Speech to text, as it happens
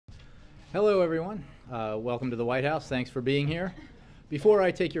Hello, everyone. Welcome to the White House. Thanks for being here. Before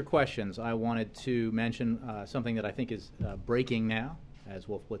I take your questions, I wanted to mention something that I think is breaking now, as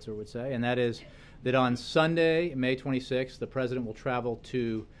Wolf Blitzer would say, and that is that on Sunday, May 26th, the President will travel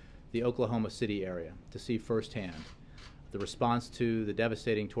to the Oklahoma City area to see firsthand the response to the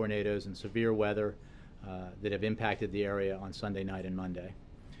devastating tornadoes and severe weather that have impacted the area on Sunday night and Monday.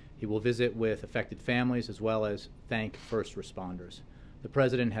 He will visit with affected families as well as thank first responders. The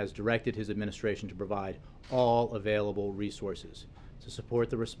President has directed his administration to provide all available resources to support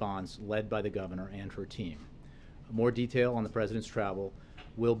the response led by the Governor and her team. More detail on the President's travel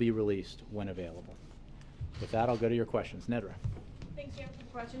will be released when available. With that, I'll go to your questions. Nedra. Thanks, Jim, for the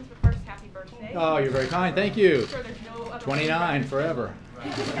questions, but first, happy birthday. Oh, you're very kind. Thank you. I'm sure there's no other 29 forever.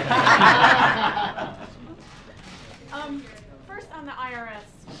 First, on the IRS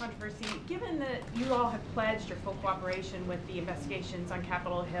controversy, given that you all have pledged your full cooperation with the investigations on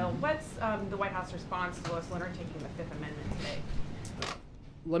Capitol Hill, what's the White House response to Lois Lerner taking the Fifth Amendment today?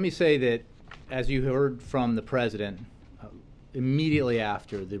 Let me say that, as you heard from the President, immediately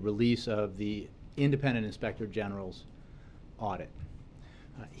after the release of the Independent Inspector General's audit,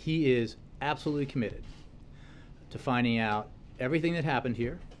 he is absolutely committed to finding out everything that happened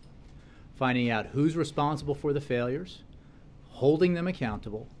here, finding out who's responsible for the failures, holding them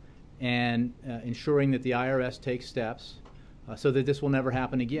accountable, and ensuring that the IRS takes steps so that this will never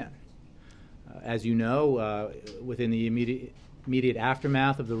happen again. As you know, within the immediate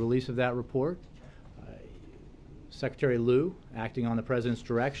aftermath of the release of that report, Secretary Lew, acting on the President's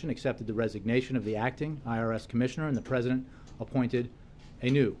direction, accepted the resignation of the acting IRS Commissioner, and the President appointed a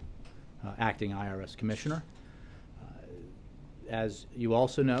new acting IRS Commissioner. As you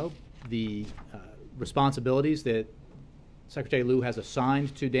also know, the responsibilities that Secretary Lew has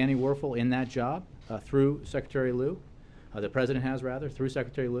assigned to Danny Werfel in that job through Secretary Lew, the President has rather, through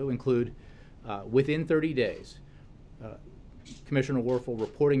Secretary Lew, include within 30 days, Commissioner Werfel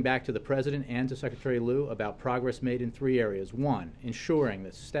reporting back to the President and to Secretary Lew about progress made in 3 areas. 1, ensuring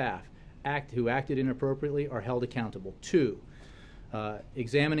that staff who acted inappropriately are held accountable. 2,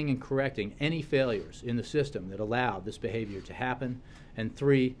 examining and correcting any failures in the system that allowed this behavior to happen. And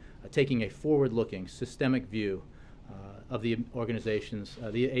 3, taking a forward-looking, systemic view of the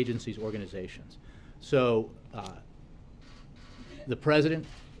the agency's organizations. So the President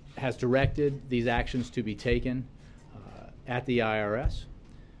has directed these actions to be taken at the IRS.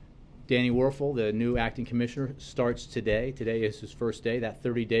 Danny Werfel, the new acting commissioner, starts today. Today is his first day. That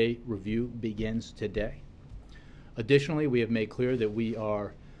 30-day review begins today. Additionally, we have made clear that we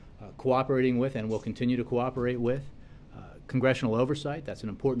are cooperating with and will continue to cooperate with congressional oversight. That's an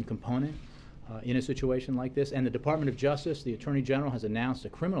important component in a situation like this. And the Department of Justice, the Attorney General, has announced a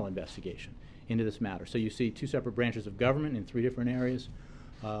criminal investigation into this matter. So you see 2 separate branches of government in 3 different areas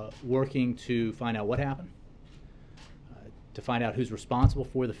working to find out what happened, to find out who's responsible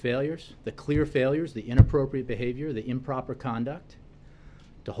for the failures, the clear failures, the inappropriate behavior, the improper conduct,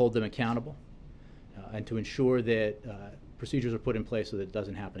 to hold them accountable, and to ensure that procedures are put in place so that it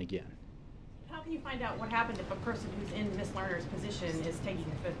doesn't happen again. How can you find out what happened if a person who's in Ms. Lerner's position is taking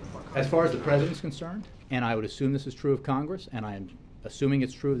the Fifth before Congress? As far as the President's concerned, and I would assume this is true of Congress, and I am assuming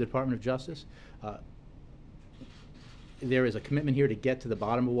it's true of the Department of Justice, there is a commitment here to get to the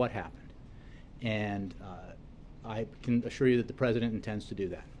bottom of what happened. And I can assure you that the President intends to do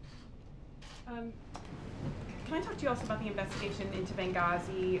that. Can I talk to you also about the investigation into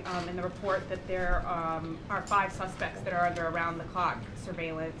Benghazi and the report that there are 5 suspects that are under around-the-clock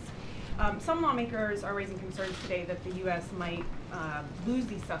surveillance? Some lawmakers are raising concerns today that the U.S. might lose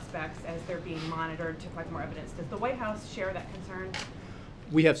these suspects as they're being monitored to collect more evidence. Does the White House share that concern?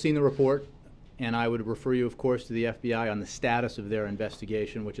 We have seen the report, and I would refer you, of course, to the FBI on the status of their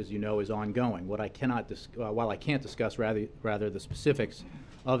investigation, which, as you know, is ongoing. What I cannot, while I can't discuss rather the specifics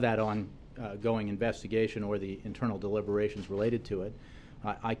of that ongoing investigation or the internal deliberations related to it,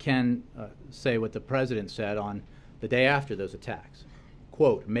 I can say what the President said on the day after those attacks.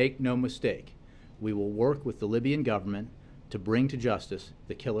 Quote, "Make no mistake, we will work with the Libyan government to bring to justice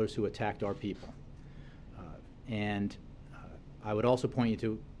the killers who attacked our people." And I would also point you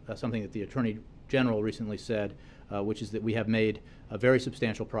to something that the Attorney General recently said, which is that we have made a very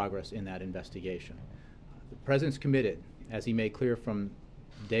substantial progress in that investigation. The President's committed, as he made clear from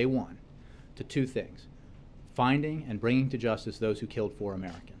day one, to 2 things: finding and bringing to justice those who killed 4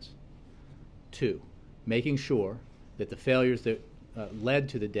 Americans. 2, making sure that the failures that led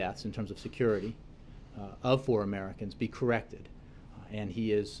to the deaths in terms of security of 4 Americans be corrected. And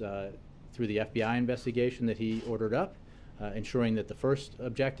he is, through the FBI investigation that he ordered up, ensuring that the first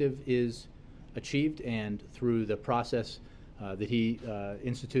objective is achieved, and through the process that he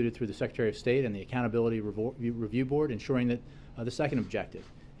instituted through the Secretary of State and the Accountability Review Board, ensuring that the second objective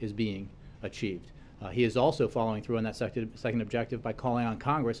is being achieved. He is also following through on that second objective by calling on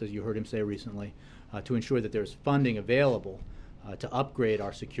Congress, as you heard him say recently, to ensure that there's funding available to upgrade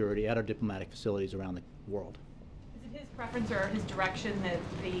our security at our diplomatic facilities around the world. Is it his preference or his direction that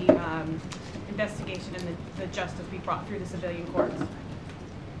the investigation and the justice be brought through the civilian courts?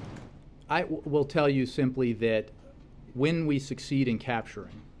 I will tell you simply that when we succeed in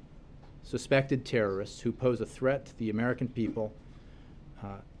capturing suspected terrorists who pose a threat to the American people,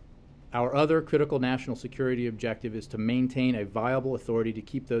 our other critical national security objective is to maintain a viable authority to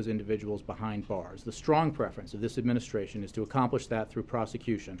keep those individuals behind bars. The strong preference of this administration is to accomplish that through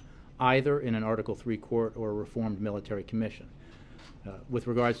prosecution, either in an Article III court or a reformed military commission. With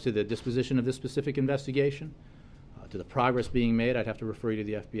regards to the disposition of this specific investigation, to the progress being made, I'd have to refer you to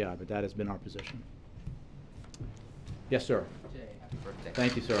the FBI, but that has been our position. Yes, sir. Jay, happy birthday.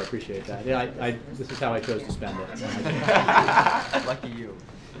 Thank you, sir. I appreciate that. Yeah, this is how I chose to spend it. Lucky you.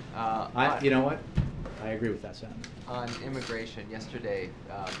 You know what? I agree with that sentiment. On immigration, yesterday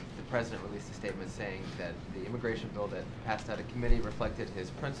the president released a statement saying that the immigration bill that passed out of committee reflected his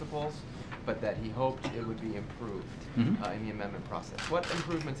principles, but that he hoped it would be improved in the amendment process. What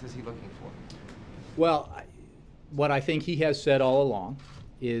improvements is he looking for? Well, what I think he has said all along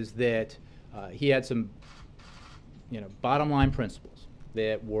is that he had some bottom line principles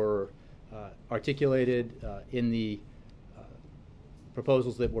that were articulated in the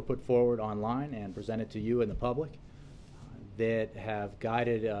proposals that were put forward online and presented to you and the public that have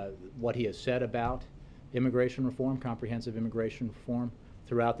guided what he has said about immigration reform, comprehensive immigration reform,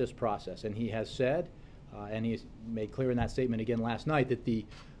 throughout this process. And he has said, and he made clear in that statement again last night, that the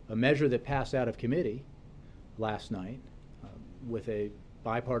measure that passed out of committee last night with a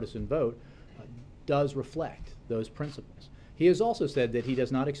bipartisan vote does reflect those principles. He has also said that he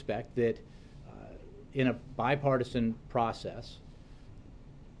does not expect that in a bipartisan process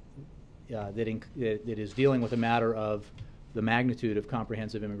that is dealing with a matter of the magnitude of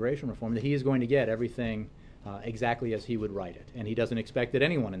comprehensive immigration reform, that he is going to get everything exactly as he would write it. And he doesn't expect that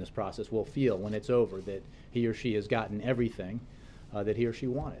anyone in this process will feel when it's over that he or she has gotten everything that he or she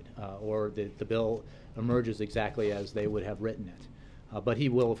wanted, or that the bill emerges exactly as they would have written it. But he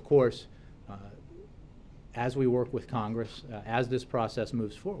will, of course, as we work with Congress, as this process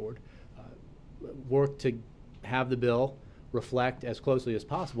moves forward, work to have the bill reflect as closely as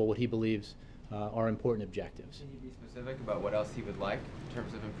possible what he believes are important objectives. Can you be specific about what else he would like in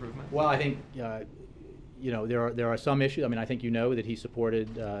terms of improvement? Well, I think there are some issues. I mean, I think you know that he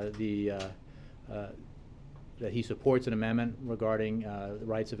supported that he supports an amendment regarding the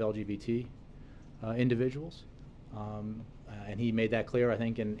rights of LGBT individuals. And he made that clear, I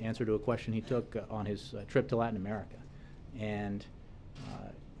think, in answer to a question he took on his trip to Latin America. And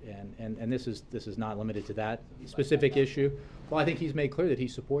this is not limited to that specific issue. Well, I think he's made clear that he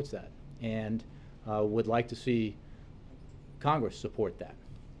supports that and would like to see Congress support that.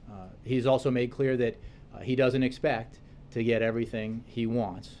 He's also made clear that he doesn't expect to get everything he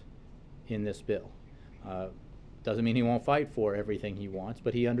wants in this bill. Doesn't mean he won't fight for everything he wants,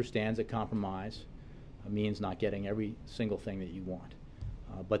 but he understands that compromise means not getting every single thing that you want.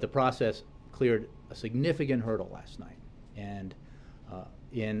 But the process cleared a significant hurdle last night. And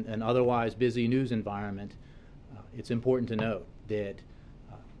in an otherwise busy news environment, it's important to note that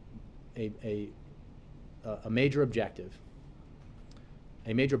a major objective,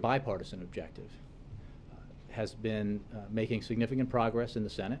 a major bipartisan objective, has been making significant progress in the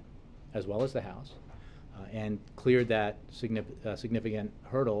Senate as well as the House, and cleared that significant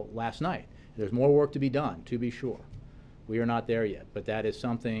hurdle last night. There's more work to be done, to be sure. We are not there yet, but that is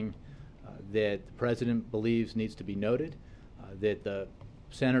something that the President believes needs to be noted, that the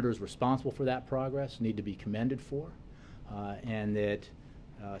senators responsible for that progress need to be commended for, and that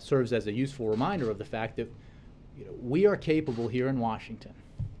serves as a useful reminder of the fact that we are capable here in Washington,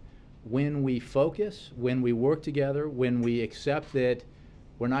 when we focus, when we work together, when we accept that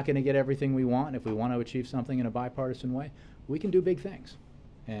we're not going to get everything we want, if we want to achieve something in a bipartisan way, we can do big things.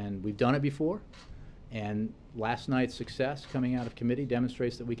 And we've done it before, and last night's success coming out of committee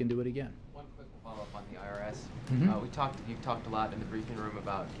demonstrates that we can do it again. One quick follow-up on the IRS. You've talked a lot in the briefing room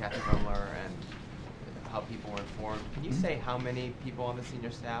about Kathy Rumler and how people were informed. Can you say how many people on the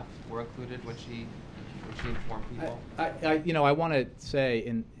senior staff were included when she informed people? I want to say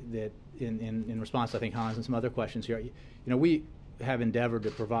in response to, I think, Hans and some other questions here, we have endeavored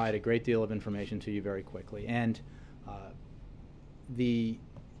to provide a great deal of information to you very quickly, and the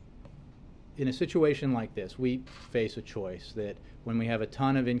in a situation like this, we face a choice that when we have a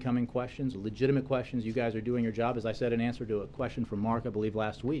ton of incoming questions, legitimate questions, you guys are doing your job. As I said in answer to a question from Mark, I believe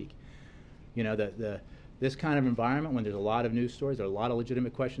last week, you know, this kind of environment, when there's a lot of news stories, there are a lot of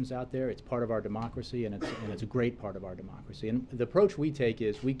legitimate questions out there. It's part of our democracy, and it's a great part of our democracy. And the approach we take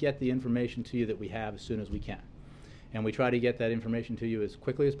is we get the information to you that we have as soon as we can. And we try to get that information to you as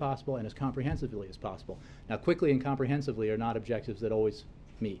quickly as possible and as comprehensively as possible. Now, quickly and comprehensively are not objectives that always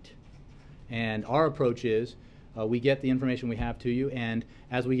meet. And our approach is we get the information we have to you, and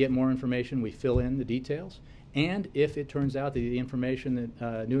as we get more information, we fill in the details. And if it turns out that the information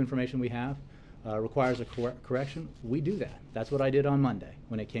that new information we have requires a correction, we do that. That's what I did on Monday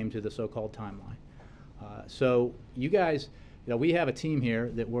when it came to the so-called timeline. So you guys, you know, we have a team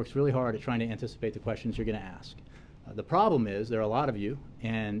here that works really hard at trying to anticipate the questions you're going to ask. The problem is there are a lot of you,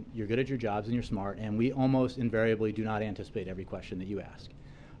 and you're good at your jobs and you're smart, and we almost invariably do not anticipate every question that you ask.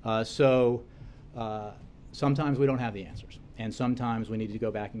 Sometimes we don't have the answers, and sometimes we need to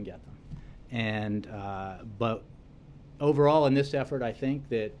go back and get them. And but overall in this effort, I think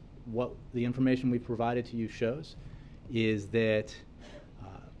that what the information we provided to you shows is that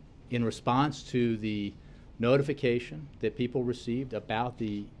in response to the notification that people received about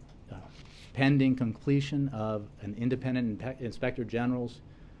the pending completion of an independent inspector general's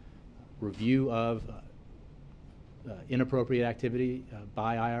review of inappropriate activity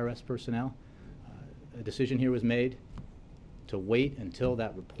by IRS personnel, a decision here was made to wait until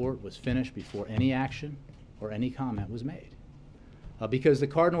that report was finished before any action or any comment was made. Because the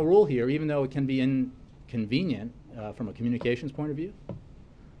cardinal rule here, even though it can be inconvenient from a communications point of view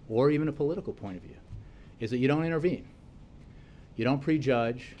or even a political point of view, is that you don't intervene. You don't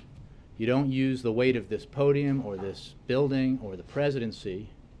prejudge. You don't use the weight of this podium or this building or the presidency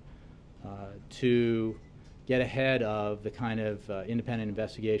to get ahead of the kind of independent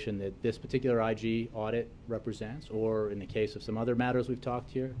investigation that this particular IG audit represents, or in the case of some other matters we've talked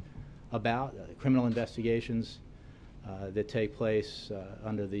here about, criminal investigations that take place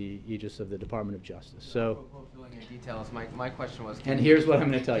under the aegis of the Department of Justice. So, filling in details, my question was. And here's what I'm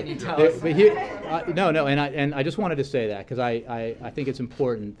going to tell you. But here, and I just wanted to say that because I think it's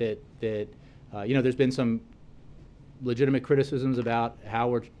important that you know, there's been some legitimate criticisms about how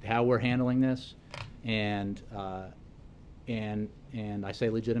we're handling this, and I say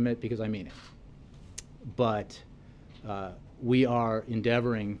legitimate because I mean it. But we are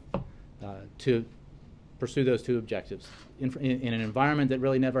endeavoring to pursue those two objectives in an environment that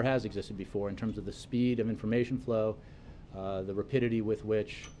really never has existed before in terms of the speed of information flow, the rapidity with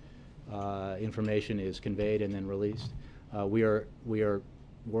which information is conveyed and then released. We are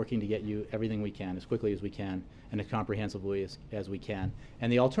working to get you everything we can as quickly as we can and as comprehensively as we can.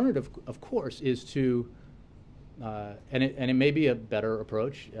 And the alternative, of course, is to and it may be a better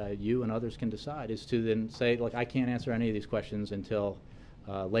approach, you and others can decide, is to then say, look, I can't answer any of these questions until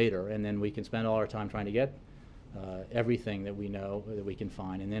later, and then we can spend all our time trying to get everything that we know that we can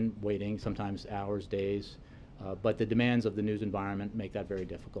find, and then waiting sometimes hours, days. But the demands of the news environment make that very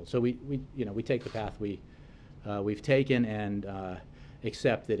difficult. So we take the path we've taken and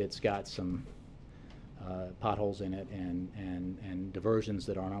accept that it's got some potholes in it and diversions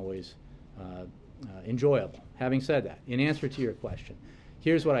that aren't always enjoyable. Having said that, in answer to your question,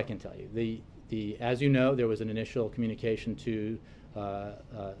 here's what I can tell you. As you know, there was an initial communication to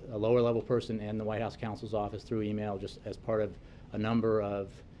a lower level person in the White House counsel's office through email, just as part of a number of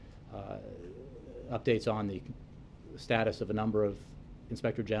updates on the status of a number of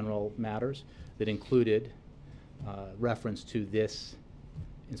Inspector General matters that included reference to this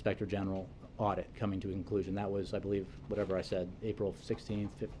Inspector General audit coming to a conclusion. That was, I believe, whatever I said, April 16th,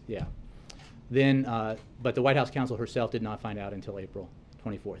 15th, yeah. Then, but the White House counsel herself did not find out until April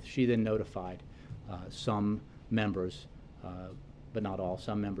 24th. She then notified some members, but not all,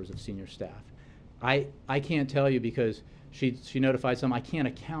 some members of senior staff. I can't tell you because she notified some. I can't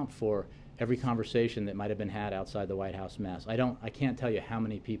account for every conversation that might have been had outside the White House mess. I can't tell you how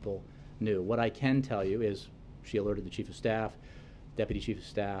many people knew. What I can tell you is she alerted the Chief of Staff, Deputy Chief of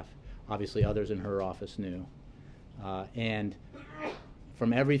Staff, obviously others in her office knew. And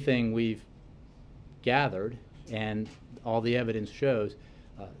from everything we've gathered and all the evidence shows,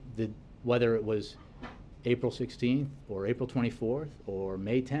 whether it was April 16th or April 24th or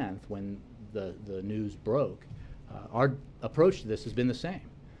May 10th when the news broke, our approach to this has been the same,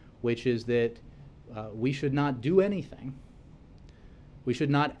 which is that we should not do anything. We should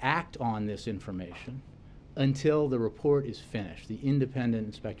not act on this information until the report is finished, the independent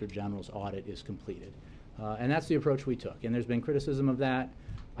Inspector General's audit is completed. And that's the approach we took. And there's been criticism of that.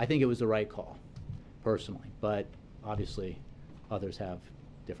 I think it was the right call, personally. But obviously, others have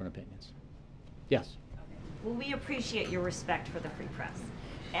different opinions. Yes. Okay. Well, we appreciate your respect for the free press,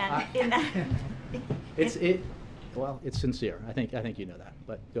 and in that, well, it's sincere. I think you know that.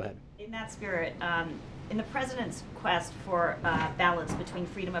 But go ahead. In that spirit, in the president's quest for balance between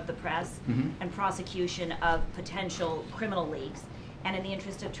freedom of the press and prosecution of potential criminal leaks, and in the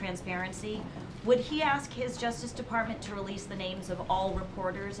interest of transparency, would he ask his Justice Department to release the names of all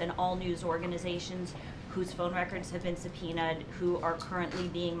reporters and all news organizations whose phone records have been subpoenaed, who are currently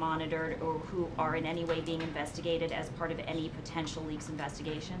being monitored, or who are in any way being investigated as part of any potential leaks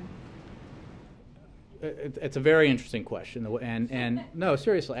investigation? It's a very interesting question, and no,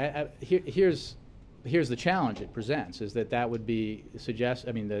 seriously, here's the challenge it presents, is that would be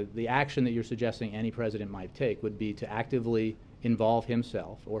the action that you're suggesting any president might take would be to actively involve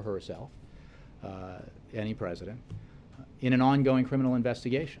himself or herself, any president, in an ongoing criminal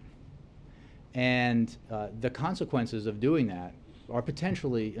investigation. And the consequences of doing that are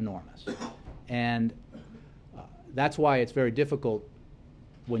potentially enormous. And that's why it's very difficult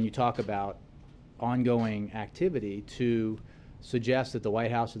when you talk about ongoing activity to suggest that the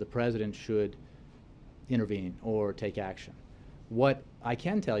White House or the President should intervene or take action. What I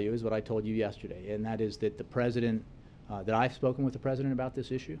can tell you is what I told you yesterday, and that is that the President, that I've spoken with the President about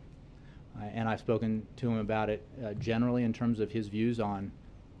this issue, and I've spoken to him about it generally in terms of his views on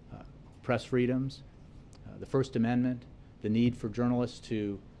press freedoms, the First Amendment, the need for journalists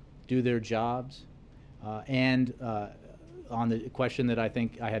to do their jobs, and on the question that I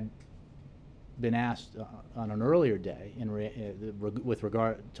think I had been asked on an earlier day with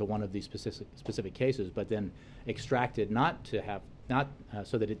regard to one of these specific cases, but then extracted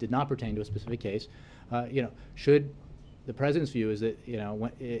so that it did not pertain to a specific case. Should the President's view is that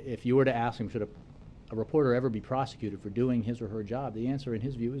if you were to ask him, should a reporter ever be prosecuted for doing his or her job, the answer in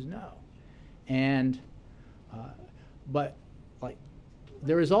his view is no. And but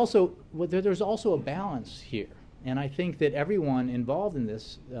there's also a balance here, and I think that everyone involved in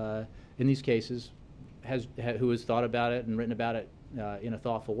this in these cases who has thought about it and written about it in a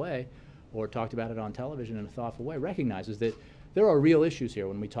thoughtful way, or talked about it on television in a thoughtful way, recognizes that there are real issues here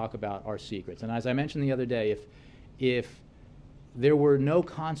when we talk about our secrets. And as I mentioned the other day, if there were no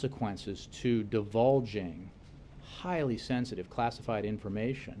consequences to divulging highly sensitive classified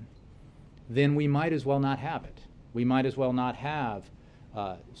information, then we might as well not have it. We might as well not have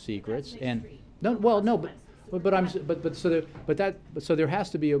secrets. And so there has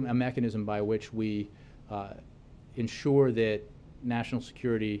to be a mechanism by which we ensure that national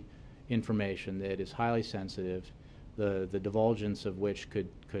security information that is highly sensitive, the divulgence of which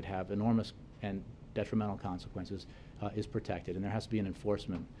could have enormous and detrimental consequences, is protected, and there has to be an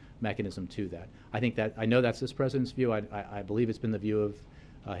enforcement mechanism to that. I know that's this President's view. I believe it's been the view of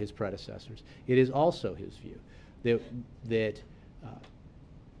his predecessors. It is also his view that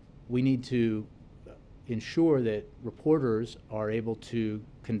we need to ensure that reporters are able to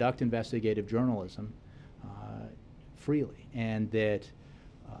conduct investigative journalism freely, and that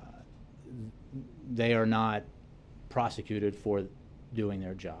they are not prosecuted for doing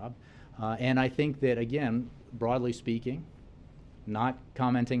their job. And I think that, again, broadly speaking, not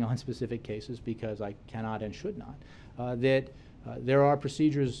commenting on specific cases because I cannot and should not, that there are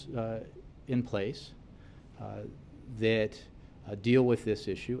procedures in place that deal with this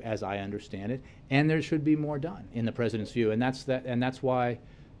issue, as I understand it, and there should be more done in the President's view, and that's why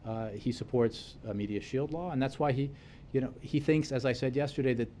he supports a media shield law, and that's why he thinks, as I said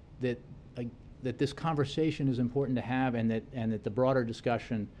yesterday, that this conversation is important to have, and that the broader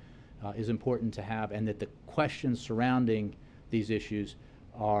discussion is important to have, and that the questions surrounding these issues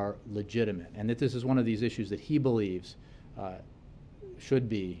are legitimate, and that this is one of these issues that he believes should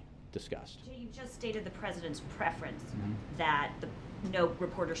be discussed. You just stated the President's preference that no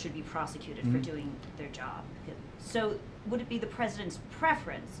reporter should be prosecuted for doing their job. So would it be the President's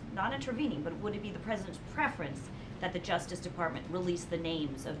preference, not intervening, but would it be the President's preference that the Justice Department release the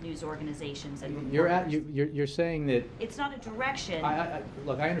names of news organizations and reporters? You're saying that it's not a direction.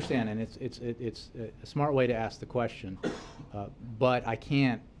 Look, I understand, and it's a smart way to ask the question, but I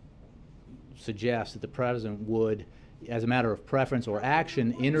can't suggest that the President would, as a matter of preference or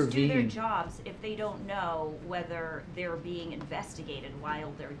action, intervene. Do their jobs if they don't know whether they're being investigated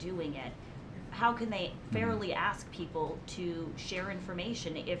while they're doing it. How can they fairly ask people to share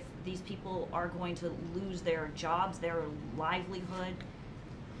information if these people are going to lose their jobs, their livelihood?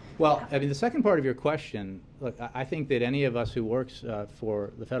 Well, I mean, the second part of your question, look, I think that any of us who works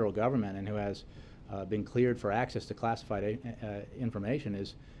for the federal government and who has been cleared for access to classified information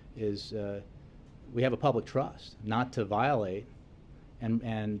is we have a public trust not to violate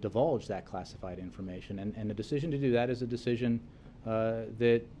and divulge that classified information, and the decision to do that is a decision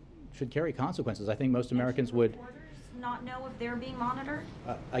that should carry consequences. I think most Americans would. Reporters not know if they're being monitored?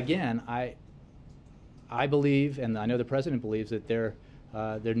 Again, I believe, and I know the President believes, that there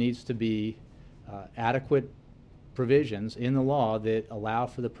needs to be adequate provisions in the law that allow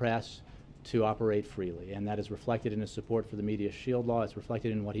for the press to operate freely, and that is reflected in his support for the Media Shield law. It's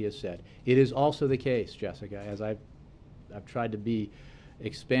reflected in what he has said. It is also the case, Jessica, as I've tried to be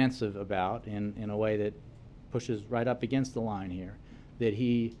expansive about in a way that pushes right up against the line here, that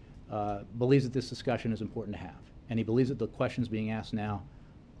he believes that this discussion is important to have, and he believes that the questions being asked now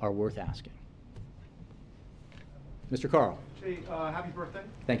are worth asking. Mr. Carl. Jay, happy birthday.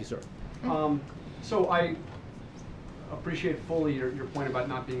 Thank you, sir. So I appreciate fully your point about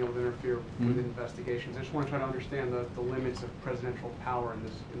not being able to interfere with investigations. I just want to try to understand the limits of presidential power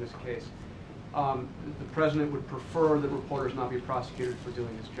in this case. The president would prefer that reporters not be prosecuted for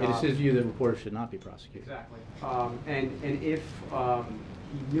doing his job. It is his view that reporters should not be prosecuted. Exactly. And if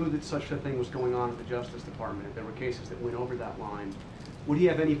he knew that such a thing was going on at the Justice Department, if there were cases that went over that line, would he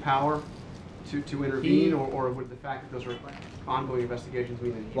have any power to intervene, or would the fact that those are ongoing investigations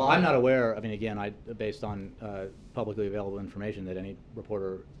mean that he... Well, I'm not aware, I mean, again, based on publicly available information, that any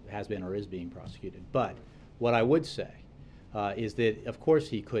reporter has been or is being prosecuted. But what I would say is that, of course,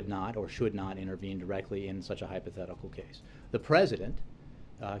 he could not or should not intervene directly in such a hypothetical case. The president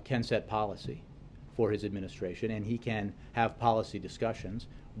can set policy for his administration, and he can have policy discussions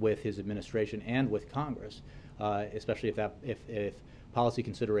with his administration and with Congress, especially if policy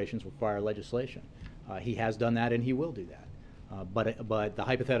considerations require legislation. He has done that, and he will do that. But the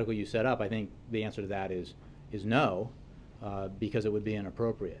hypothetical you set up, I think the answer to that is no, because it would be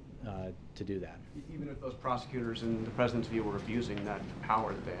inappropriate to do that. Even if those prosecutors, in the president's view, were abusing that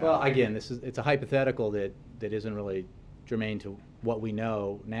power that they have? Well, again, it's a hypothetical that isn't really germane to what we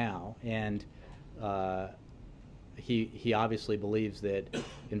know now, and he obviously believes that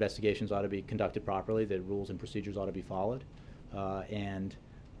investigations ought to be conducted properly, that rules and procedures ought to be followed, and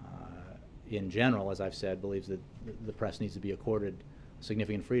in general, as I've said, believes that the press needs to be accorded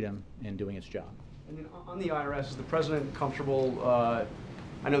significant freedom in doing its job. And then on the IRS, is the president comfortable?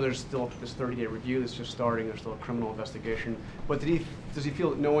 I know there's still this 30-day review that's just starting. There's still a criminal investigation. But does he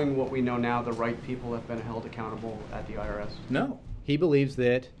feel that, knowing what we know now, the right people have been held accountable at the IRS? No. He believes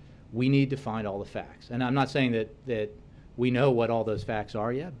that we need to find all the facts. And I'm not saying that we know what all those facts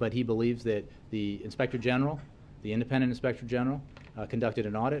are yet, but he believes that the Inspector General, the independent Inspector General, conducted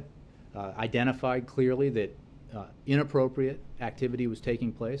an audit, identified clearly that inappropriate activity was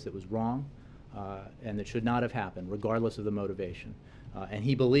taking place that was wrong and that should not have happened, regardless of the motivation. And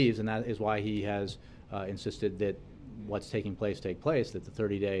he believes, and that is why he has insisted that what's taking place take place, that the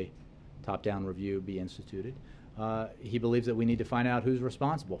 30-day top-down review be instituted. He believes that we need to find out who's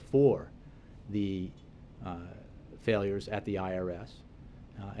responsible for the failures at the IRS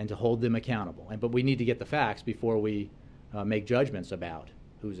and to hold them accountable. But we need to get the facts before we make judgments about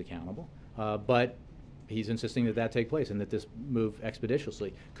who's accountable. But he's insisting that that take place and that this move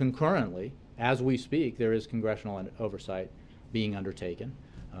expeditiously. Concurrently, as we speak, there is congressional oversight being undertaken.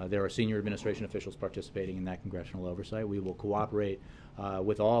 There are senior administration officials participating in that congressional oversight. We will cooperate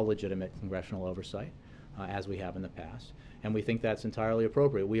with all legitimate congressional oversight, as we have in the past, and we think that's entirely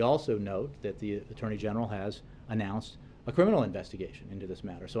appropriate. We also note that the Attorney General has announced a criminal investigation into this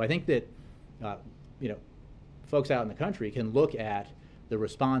matter. So I think that folks out in the country can look at the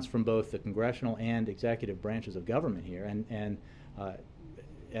response from both the congressional and executive branches of government here and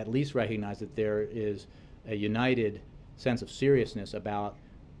at least recognize that there is a united sense of seriousness about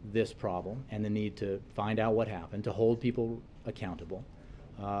this problem and the need to find out what happened, to hold people accountable,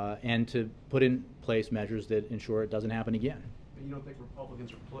 and to put in place measures that ensure it doesn't happen again. But you don't think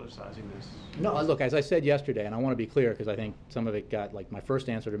Republicans are politicizing this? No, look, as I said yesterday, and I want to be clear because I think some of it got, like, my first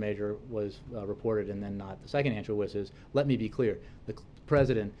answer to Major was reported and then not. The second answer was, let me be clear. The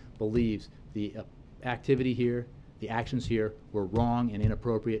President believes the activity here, the actions here were wrong and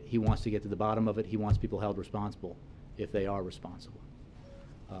inappropriate. He wants to get to the bottom of it. He wants people held responsible if they are responsible.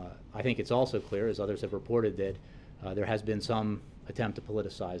 I think it's also clear, as others have reported, that there has been some attempt to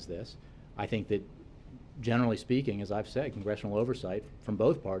politicize this. I think that, generally speaking, as I've said, congressional oversight from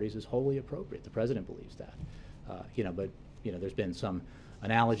both parties is wholly appropriate. The President believes that. But there's been some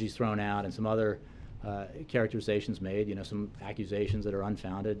analogies thrown out and some other characterizations made, some accusations that are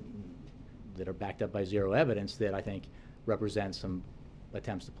unfounded, that are backed up by zero evidence, that I think represent some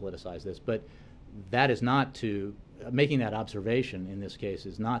attempts to politicize this. But that is not to, making that observation in this case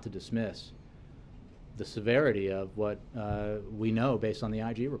is not to dismiss the severity of what we know based on the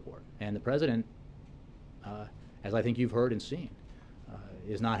IG report. And the President, as I think you've heard and seen,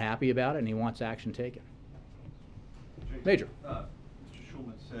 is not happy about it, and he wants action taken. James, Major. Mr.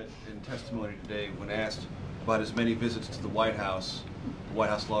 Shulman said in testimony today, when asked about his many visits to the White House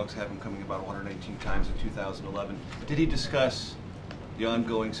logs have him coming about 118 times in 2011. Did he discuss the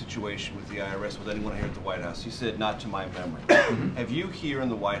ongoing situation with the IRS with anyone here at the White House? He said, not to my memory. Have you here in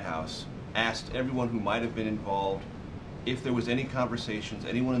the White House asked everyone who might have been involved if there was any conversations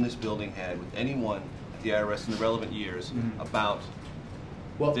anyone in this building had with anyone at the IRS in the relevant years about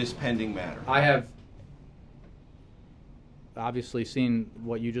this pending matter? I have obviously seen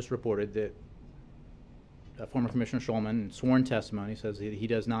what you just reported, that former Commissioner Shulman, in sworn testimony, says he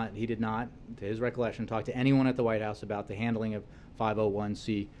did not, to his recollection, talk to anyone at the White House about the handling of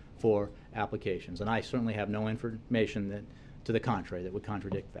 501c4 applications. And I certainly have no information that, to the contrary, that would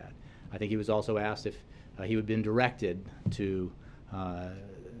contradict that. I think he was also asked if he had been directed to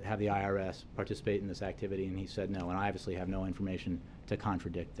have the IRS participate in this activity, and he said no. And I obviously have no information to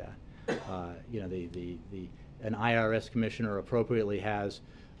contradict that. You know, an IRS commissioner appropriately has,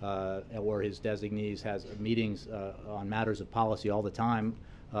 or his designees has meetings on matters of policy all the time,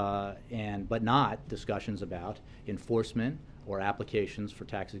 but not discussions about enforcement or applications for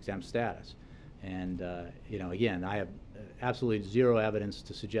tax-exempt status. And you know, again, I have absolutely zero evidence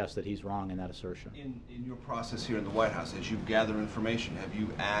to suggest that he's wrong in that assertion. In your process here in the White House, as you gather information, have you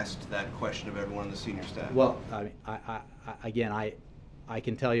asked that question of everyone on the senior staff? Well, again, I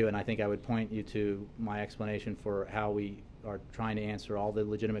can tell you, and I think I would point you to my explanation for how we are trying to answer all the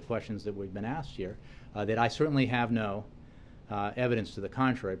legitimate questions that we've been asked here, that I certainly have no evidence to the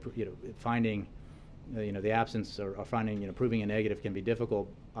contrary. You know, finding, you know, the absence or finding, you know, proving a negative can be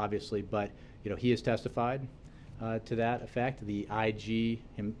difficult, obviously, but you know, he has testified to that effect. The IG,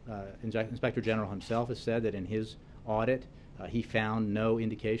 Inspector General himself, has said that in his audit he found no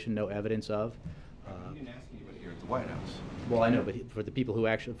indication, no evidence of. He didn't ask anybody here at the White House. Well, I know, but for the people who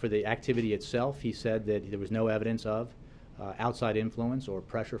actually, for the activity itself, he said that there was no evidence of outside influence or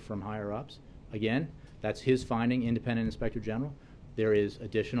pressure from higher ups. Again, that's his finding, Independent Inspector General. There is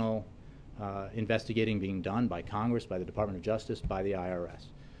additional investigating being done by Congress, by the Department of Justice, by the IRS.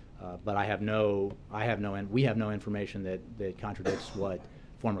 But we have no information that contradicts what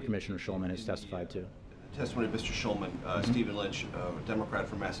former Commissioner Shulman has testified to. Testimony of Mr. Shulman, Stephen Lynch, a Democrat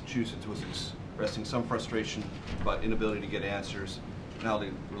from Massachusetts, was expressing some frustration about inability to get answers, not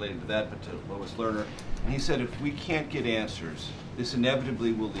only related to that, but to Lois Lerner. And he said if we can't get answers, this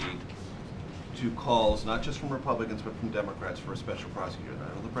inevitably will lead to calls, not just from Republicans, but from Democrats for a special prosecutor.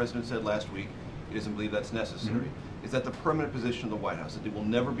 I know the President said last week he doesn't believe that's necessary. Is that the permanent position of the White House, that it will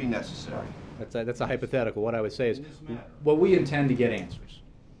never be necessary? That's a hypothetical. What I would say is, well, we intend to get answers.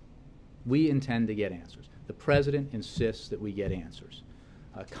 We intend to get answers. The President insists that we get answers.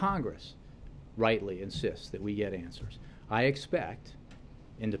 Congress rightly insists that we get answers. I expect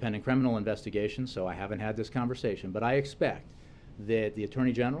independent criminal investigations, so I haven't had this conversation, but I expect that the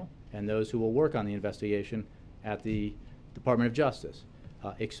Attorney General and those who will work on the investigation at the Department of Justice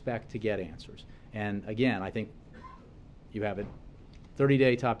expect to get answers. And again, I think you have a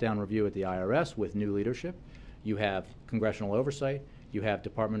 30-day top-down review at the IRS with new leadership. You have congressional oversight. You have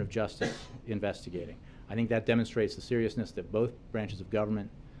Department of Justice investigating. I think that demonstrates the seriousness that both branches of government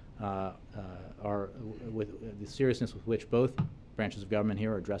with the seriousness with which both branches of government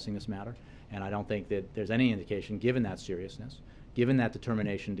here are addressing this matter. And I don't think that there's any indication, given that seriousness, given that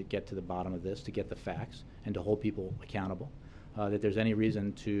determination to get to the bottom of this, to get the facts, and to hold people accountable, that there's any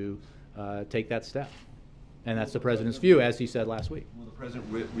reason to take that step. And that's the President's view, as he said last week. Will the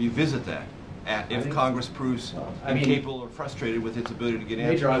President revisit that if Congress proves incapable or frustrated with its ability to get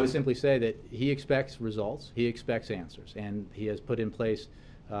answers? Major, I would simply say that he expects results, he expects answers, and he has put in place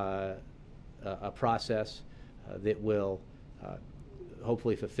a process that will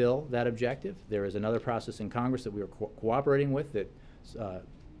hopefully fulfill that objective. There is another process in Congress that we are cooperating with that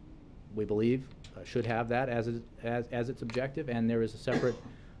we believe should have that as its objective, and there is a separate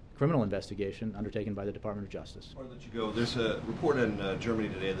criminal investigation undertaken by the Department of Justice. Before I let you go, there's a report in Germany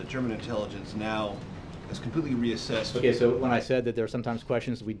today that German intelligence now has completely reassessed. Okay, so when I said that there are sometimes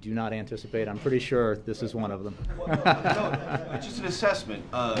questions we do not anticipate, I'm pretty sure this is one of them. No, it's just an assessment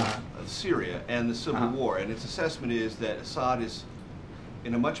of Syria and the civil war, and its assessment is that Assad is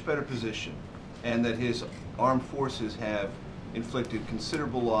in a much better position and that his armed forces have inflicted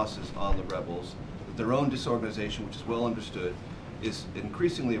considerable losses on the rebels, that their own disorganization, which is well understood, is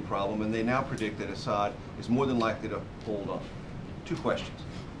increasingly a problem, and they now predict that Assad is more than likely to hold on. Two questions.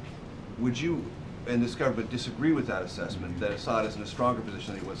 Would you and this government disagree with that assessment, that Assad is in a stronger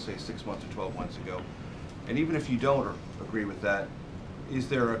position than he was, say, 6 months or 12 months ago? And even if you don't agree with that, is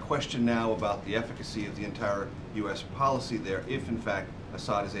there a question now about the efficacy of the entire U.S. policy there if, in fact,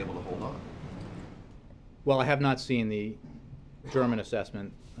 Assad is able to hold on? Well, I have not seen the German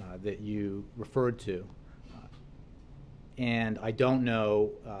assessment that you referred to. And I don't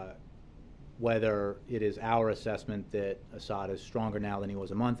know whether it is our assessment that Assad is stronger now than he was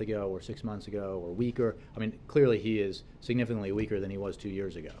a month ago or 6 months ago or weaker. I mean, clearly he is significantly weaker than he was 2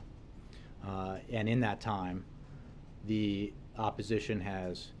 years ago. And in that time, the opposition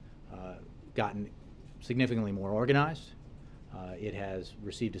has gotten significantly more organized. It has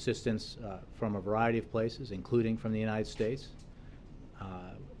received assistance from a variety of places, including from the United States.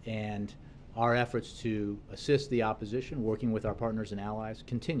 And our efforts to assist the opposition, working with our partners and allies,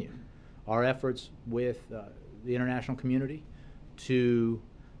 continue. Our efforts with the international community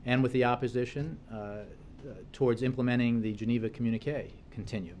and with the opposition towards implementing the Geneva Communique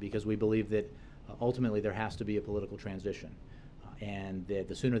continue, because we believe that ultimately there has to be a political transition, and that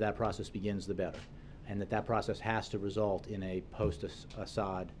the sooner that process begins, the better, and that process has to result in a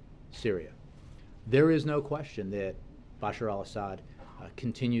post-Assad Syria. There is no question that Bashar al-Assad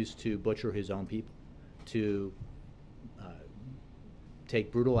continues to butcher his own people, to take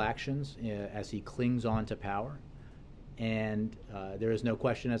brutal actions as he clings on to power. And there is no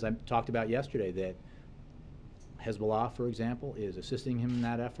question, as I talked about yesterday, that Hezbollah, for example, is assisting him in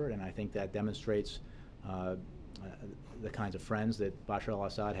that effort, and I think that demonstrates the kinds of friends that Bashar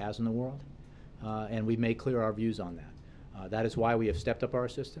al-Assad has in the world. And we've made clear our views on that. That is why we have stepped up our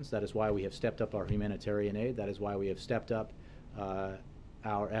assistance. That is why we have stepped up our humanitarian aid. That is why we have stepped up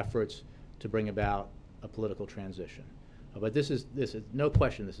our efforts to bring about a political transition. But this is no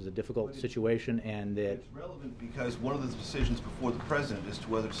question, this is a difficult situation, and that it's relevant because one of the decisions before the president is to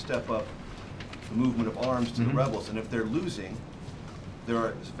whether to step up the movement of arms to the rebels, and if they're losing, there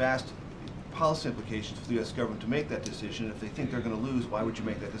are vast policy implications for the U.S. government to make that decision. If they think they're going to lose, why would you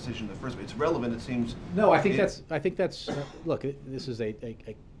make that decision in the first place? It's relevant, it seems. No, I think that's look, this is a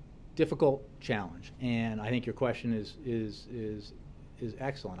difficult challenge, and I think your question is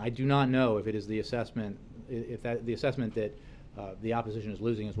excellent. I do not know if it is the assessment, the assessment that the opposition is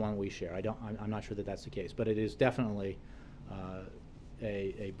losing is one we share. I'm not sure that that's the case, but it is definitely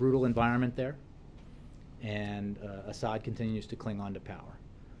a brutal environment there, and Assad continues to cling on to power.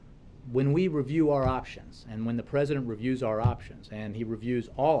 When we review our options, and when the president reviews our options, and he reviews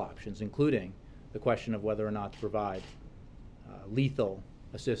all options, including the question of whether or not to provide lethal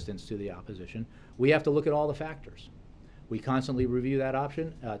assistance to the opposition, we have to look at all the factors. We constantly review that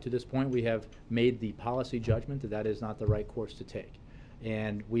option. To this point, we have made the policy judgment that that is not the right course to take.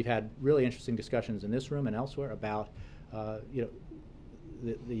 And we've had really interesting discussions in this room and elsewhere about that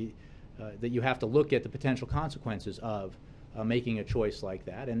you have to look at the potential consequences of making a choice like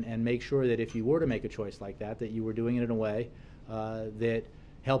that, and make sure that if you were to make a choice like that, that you were doing it in a way that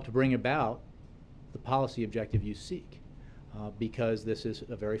helped bring about the policy objective you seek, because this is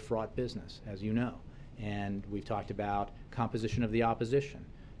a very fraught business, as you know. And we've talked about composition of the opposition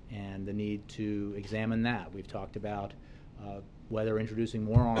and the need to examine that. We've talked about whether introducing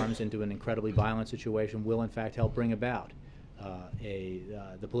more arms into an incredibly violent situation will in fact help bring about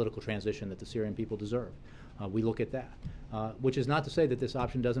the political transition that the Syrian people deserve. We look at that, which is not to say that this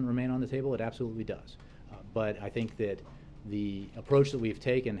option doesn't remain on the table. It absolutely does. But I think that the approach that we've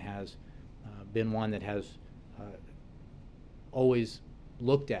taken has been one that has always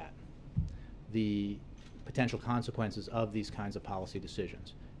looked at the potential consequences of these kinds of policy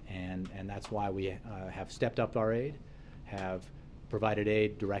decisions. And that's why we have stepped up our aid, have provided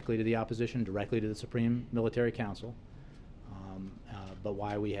aid directly to the opposition, directly to the Supreme Military Council, but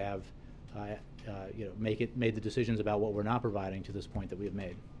why we have made the decisions about what we're not providing to this point that we have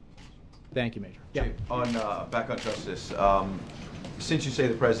made. Thank you, Major. Yeah. Back on justice, since you say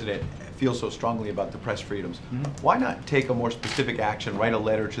the president feels so strongly about the press freedoms, why not take a more specific action, write a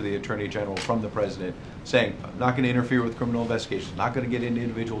letter to the Attorney General from the president saying, I'm not going to interfere with criminal investigations, not going to get into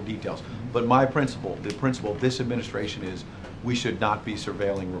individual details, but my principle, the principle of this administration is we should not be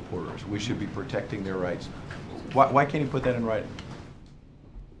surveilling reporters. We should be protecting their rights. Why can't you put that in writing?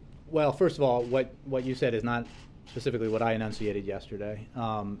 Well, first of all, what you said is not specifically what I enunciated yesterday,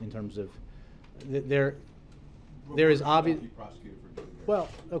 in terms of there is obvious. Well,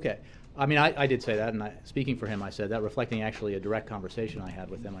 okay. I mean, I did say that, and speaking for him, I said that, reflecting actually a direct conversation I had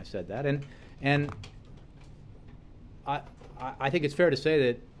with him. I said that, and I think it's fair to say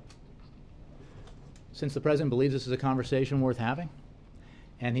that since the president believes this is a conversation worth having,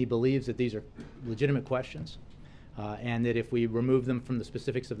 and he believes that these are legitimate questions, and that if we remove them from the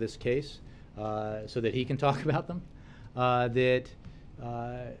specifics of this case, so that he can talk about them, that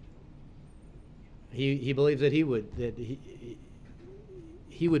he believes that he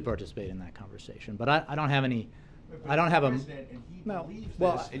would participate in that conversation. But I don't have any I don't have a... And he No. believes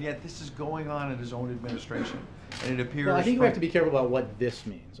Well, this, and yet this is going on in his own administration. And it appears... Well, I think we from have to be careful about what this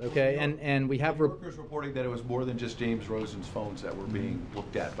means, okay? And we have... workers reporting that it was more than just James Rosen's phones that were being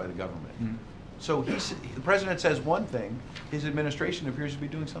looked at by the government. Mhm. So the president says one thing, his administration appears to be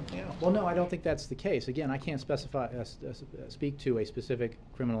doing something else. Well, no, I don't think that's the case. Again, I can't speak to a specific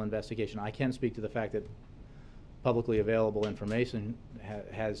criminal investigation. I can speak to the fact that publicly available information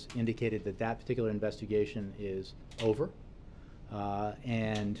has indicated that that particular investigation is over,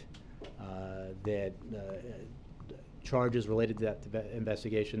 and that charges related to that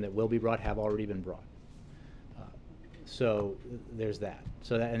investigation that will be brought have already been brought. So there's that.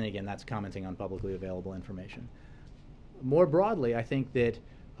 So that, and again, that's commenting on publicly available information. More broadly, I think that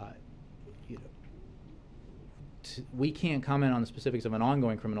we can't comment on the specifics of an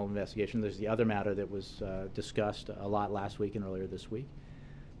ongoing criminal investigation. There's the other matter that was discussed a lot last week and earlier this week,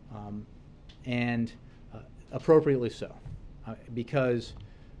 and appropriately so, because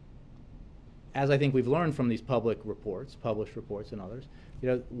as I think we've learned from these published reports and others,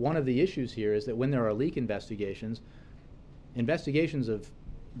 one of the issues here is that when there are leak investigations of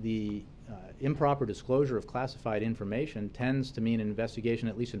the improper disclosure of classified information tends to mean an investigation,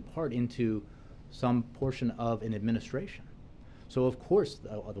 at least in part, into some portion of an administration. So of course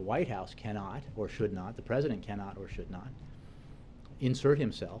the White House cannot or should not, the President cannot or should not insert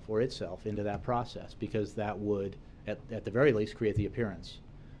himself or itself into that process, because that would, at the very least, create the appearance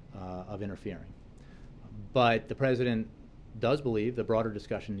of interfering. But the President does believe the broader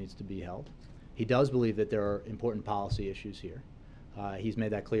discussion needs to be held. He does believe that there are important policy issues here. He's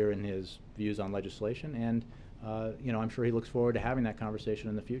made that clear in his views on legislation, and I'm sure he looks forward to having that conversation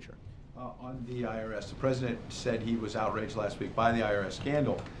in the future. On the IRS, the president said he was outraged last week by the IRS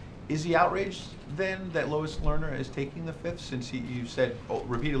scandal. Is he outraged then that Lois Lerner is taking the fifth, since you said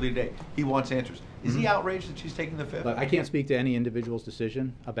repeatedly today he wants answers? Is he outraged that she's taking the fifth? Look, I can't speak to any individual's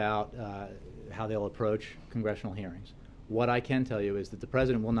decision about how they'll approach congressional hearings. What I can tell you is that the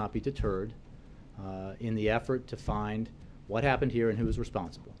president will not be deterred in the effort to find what happened here and who is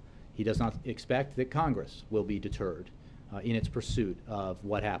responsible. He does not expect that Congress will be deterred in its pursuit of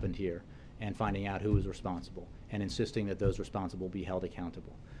what happened here and finding out who is responsible and insisting that those responsible be held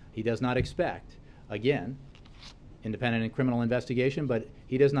accountable. He does not expect, again, independent and criminal investigation, but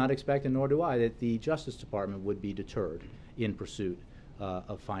he does not expect, and nor do I, that the Justice Department would be deterred in pursuit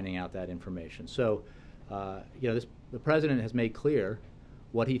of finding out that information. So, the president has made clear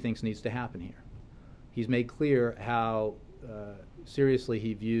what he thinks needs to happen here. He's made clear how seriously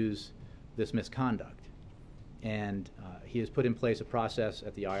he views this misconduct, and he has put in place a process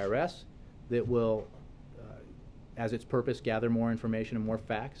at the IRS that will, as its purpose, gather more information and more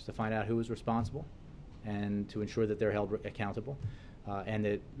facts to find out who is responsible and to ensure that they're held accountable, and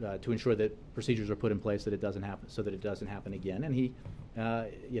that to ensure that procedures are put in place that it doesn't happen, so that it doesn't happen again. And he,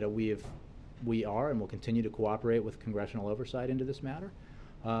 we are and will continue to cooperate with congressional oversight into this matter,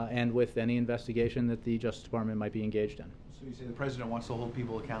 and with any investigation that the Justice Department might be engaged in. So you say the president wants to hold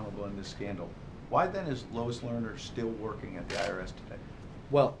people accountable in this scandal. Why then is Lois Lerner still working at the IRS today?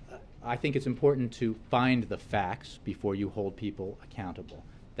 Well, I think it's important to find the facts before you hold people accountable.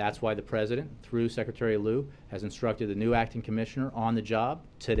 That's why the president, through Secretary Liu, has instructed the new acting commissioner on the job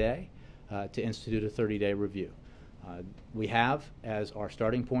today to institute a 30-day review. We have, as our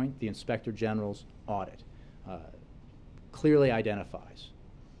starting point, the Inspector General's audit. Clearly identifies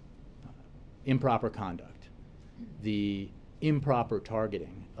improper conduct, the improper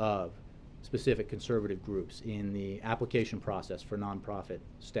targeting of specific conservative groups in the application process for nonprofit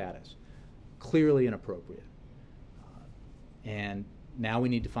status. Clearly inappropriate. And now we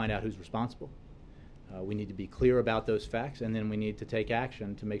need to find out who's responsible. We need to be clear about those facts, and then we need to take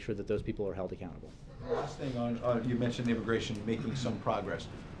action to make sure that those people are held accountable. Last thing on, you mentioned immigration making some progress.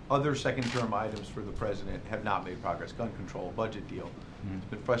 Other second-term items for the president have not made progress. Gun control, budget deal. He's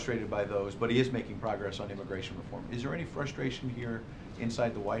been frustrated by those, but he is making progress on immigration reform. Is there any frustration here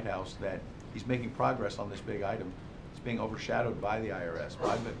inside the White House that he's making progress on this big item? It's being overshadowed by the IRS,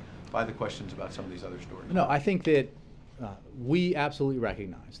 by the questions about some of these other stories. No, I think that we absolutely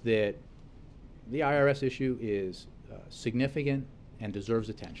recognize that the IRS issue is significant and deserves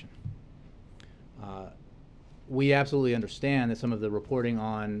attention. We absolutely understand that some of the reporting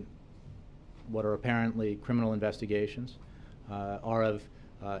on what are apparently criminal investigations are of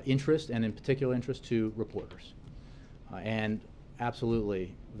interest, and in particular interest to reporters, and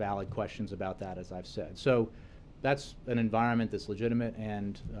absolutely valid questions about that, as I've said. So that's an environment that's legitimate,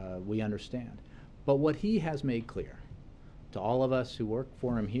 and we understand. But what he has made clear to all of us who work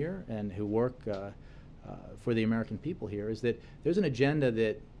for him here and who work for the American people here is that there's an agenda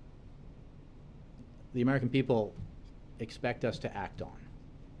that the American people expect us to act on.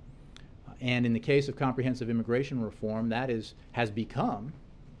 And in the case of comprehensive immigration reform, that has become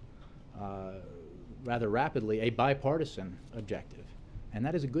rather rapidly a bipartisan objective, and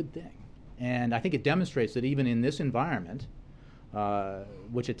that is a good thing. And I think it demonstrates that even in this environment,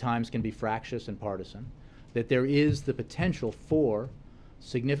 which at times can be fractious and partisan, that there is the potential for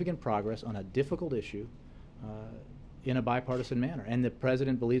significant progress on a difficult issue in a bipartisan manner. And the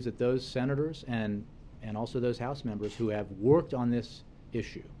President believes that those senators and also those House members who have worked on this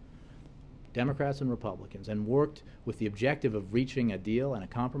issue, Democrats and Republicans, and worked with the objective of reaching a deal and a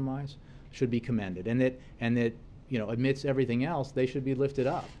compromise, should be commended. And that amidst everything else, they should be lifted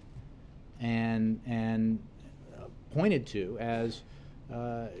up and pointed to as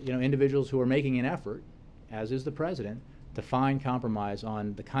individuals who are making an effort, as is the President, to find compromise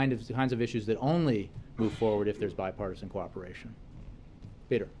on the kinds of issues that only move forward if there's bipartisan cooperation.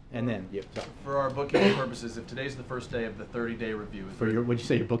 Peter, and then you. Sorry. For our bookkeeping purposes, if today's the first day of the 30-day review, For your, what'd you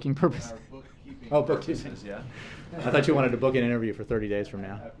say, your booking purpose? Our bookkeeping bookkeeping. purposes, yeah. I thought you wanted to book an interview for 30 days from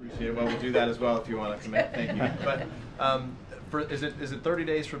now. I appreciate it. Well, we'll do that as well if you want to commit. Thank you. But is it 30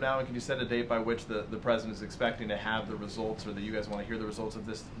 days from now, and can you set a date by which the President is expecting to have the results, or that you guys want to hear the results of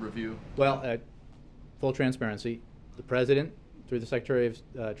this review? Well, full transparency, the President, through the Secretary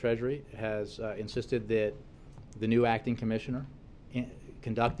of Treasury, has insisted that the new acting commissioner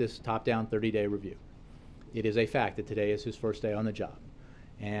conduct this top-down 30-day review. It is a fact that today is his first day on the job,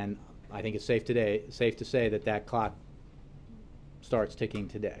 and I think it's safe to say that clock starts ticking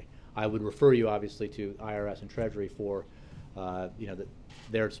today. I would refer you obviously to IRS and Treasury for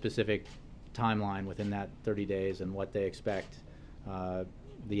their specific timeline within that 30 days and what they expect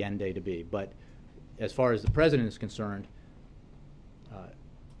the end day to be. But as far as the President is concerned,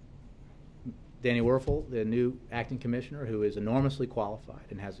 Danny Werfel, the new acting commissioner, who is enormously qualified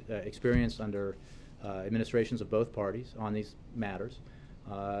and has experience under administrations of both parties on these matters,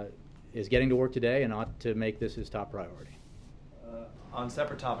 is getting to work today and ought to make this his top priority. On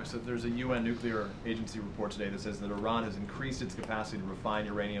separate topics, so there's a UN nuclear agency report today that says that Iran has increased its capacity to refine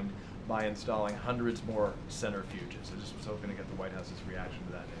uranium by installing hundreds more centrifuges. I just was hoping to get the White House's reaction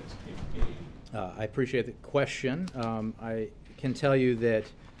to that. I appreciate the question. I can tell you that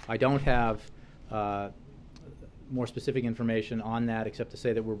I don't have more specific information on that, except to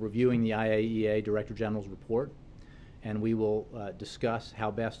say that we're reviewing the IAEA Director General's report, and we will discuss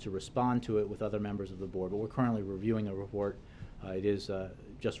how best to respond to it with other members of the board. But we're currently reviewing the report. It is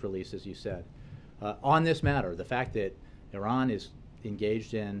just released, as you said. On this matter, the fact that Iran is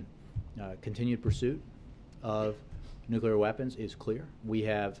engaged in continued pursuit of nuclear weapons is clear. We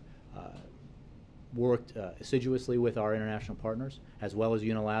have worked assiduously with our international partners, as well as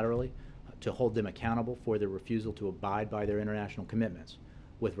unilaterally, to hold them accountable for their refusal to abide by their international commitments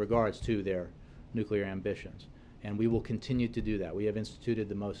with regards to their nuclear ambitions. And we will continue to do that. We have instituted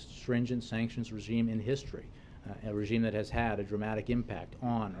the most stringent sanctions regime in history, a regime that has had a dramatic impact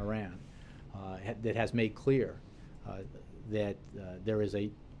on Iran, that has made clear that there is a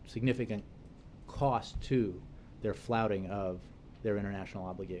significant cost to their flouting of their international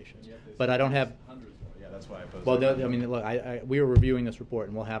obligations. But I don't have... Yeah, that's why I posed. Well, I mean, look, we are reviewing this report,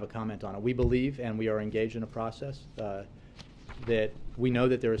 and we'll have a comment on it. We believe, and we are engaged in a process, that we know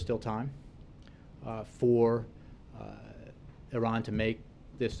that there is still time for Iran to make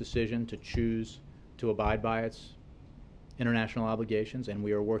this decision to choose to abide by its international obligations, and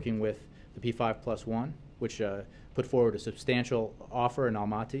we are working with the P5+1, which put forward a substantial offer in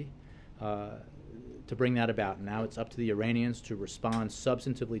Almaty to bring that about. And now it's up to the Iranians to respond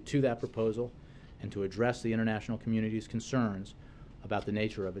substantively to that proposal and to address the international community's concerns about the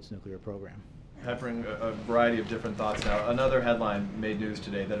nature of its nuclear program. Peppering a variety of different thoughts now. Another headline made news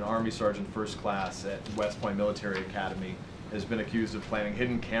today that an Army Sergeant First Class at West Point Military Academy has been accused of planting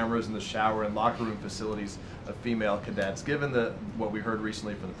hidden cameras in the shower and locker room facilities of female cadets. Given what we heard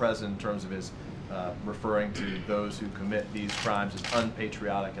recently from the President in terms of his referring to those who commit these crimes as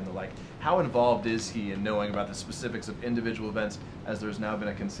unpatriotic and the like, how involved is he in knowing about the specifics of individual events, as there's now been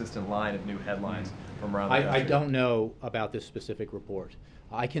a consistent line of new headlines from around the country? I don't know about this specific report.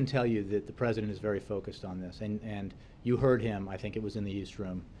 I can tell you that the President is very focused on this, and you heard him, I think it was in the East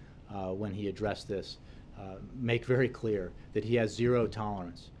Room, when he addressed this, make very clear that he has zero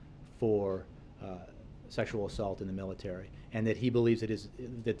tolerance for sexual assault in the military, and that he believes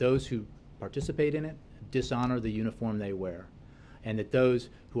that those who participate in it dishonor the uniform they wear, and that those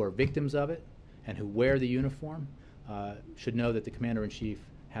who are victims of it and who wear the uniform should know that the Commander-in-Chief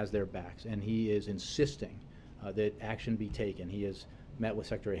has their backs, and he is insisting that action be taken. He has met with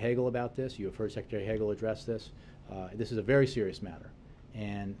Secretary Hagel about this. You have heard Secretary Hagel address this. This is a very serious matter,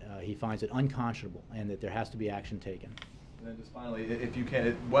 and he finds it unconscionable, and that there has to be action taken. And then just finally, if you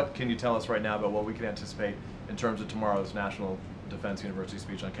can, what can you tell us right now about what we can anticipate in terms of tomorrow's National Defense University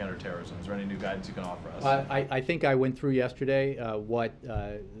speech on counterterrorism? Is there any new guidance you can offer us? I think I went through yesterday what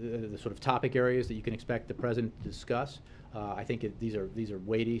the sort of topic areas that you can expect the President to discuss. I think these are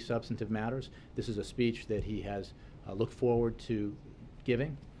weighty, substantive matters. This is a speech that he has looked forward to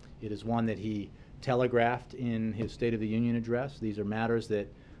giving. It is one that he telegraphed in his State of the Union address. These are matters that,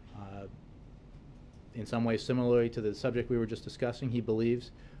 in some ways similarly to the subject we were just discussing, he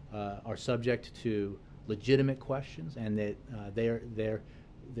believes are subject to legitimate questions, and that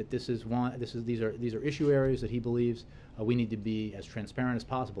these are issue areas that he believes we need to be as transparent as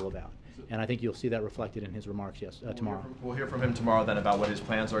possible about. And I think you'll see that reflected in his remarks tomorrow. We'll hear from him tomorrow then about what his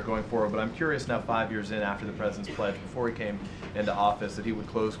plans are going forward. But I'm curious now, 5 years in after the president's pledge, before he came into office, that he would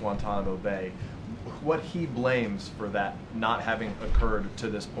close Guantanamo Bay, what he blames for that not having occurred to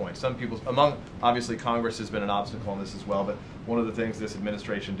this point. Some people, obviously Congress has been an obstacle on this as well, but one of the things this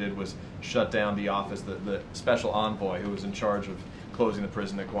administration did was shut down the office, the special envoy who was in charge of closing the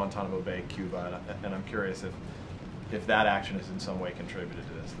prison at Guantanamo Bay, Cuba. And I'm curious if that action has in some way contributed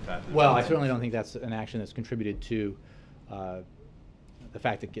to this. The fact that well, I certainly don't think that's an action that's contributed to the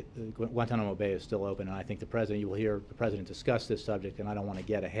fact that Guantanamo Bay is still open, and I think you will hear the President discuss this subject, and I don't want to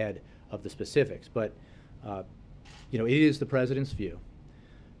get ahead of the specifics, but it is the President's view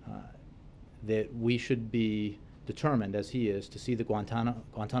that we should be determined, as he is, to see the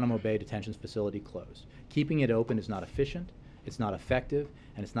Guantanamo Bay detention facility closed. Keeping it open is not efficient, it's not effective,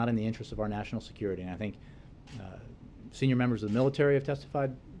 and it's not in the interest of our national security. And I think senior members of the military have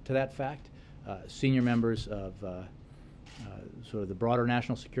testified to that fact. Senior members of sort of the broader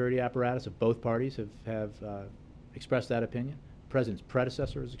national security apparatus of both parties have expressed that opinion. The President's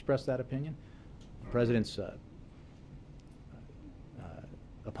predecessor has expressed that opinion. The President's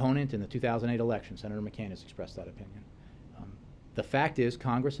opponent in the 2008 election, Senator McCain, has expressed that opinion. The fact is,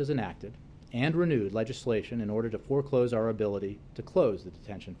 Congress has enacted and renewed legislation in order to foreclose our ability to close the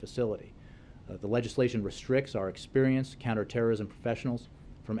detention facility. The legislation restricts our experienced counterterrorism professionals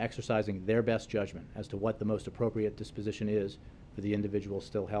from exercising their best judgment as to what the most appropriate disposition is for the individuals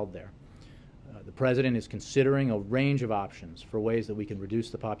still held there. The President is considering a range of options for ways that we can reduce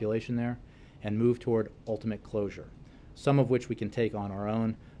the population there and move toward ultimate closure, some of which we can take on our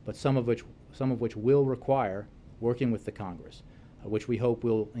own, but some of which will require working with the Congress, which we hope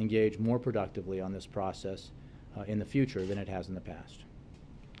will engage more productively on this process in the future than it has in the past.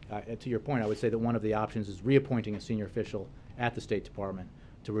 To your point, I would say that one of the options is reappointing a senior official at the State Department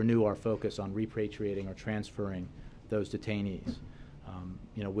to renew our focus on repatriating or transferring those detainees.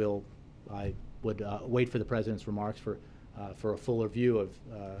 I would wait for the President's remarks for a fuller view of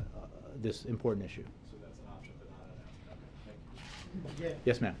this important issue. So that's an option, but not an option. Okay, thank you.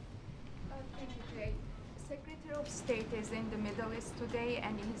 Yes, ma'am. Thank you, Jay. Secretary of State is in the Middle East today,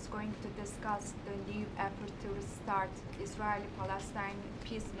 and he's going to discuss the new effort to restart Israeli-Palestine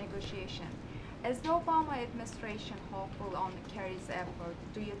peace negotiation. As the Obama administration hopeful on Kerry's effort,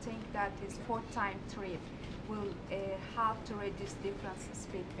 do you think that his fourth-time trip will help to reduce differences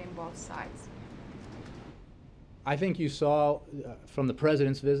between both sides? I think you saw from the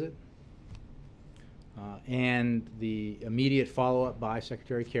President's visit and the immediate follow-up by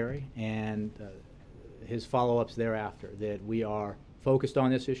Secretary Kerry and his follow-ups thereafter that we are focused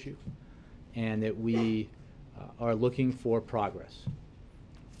on this issue and that we are looking for progress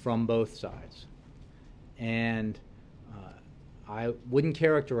from both sides. And I wouldn't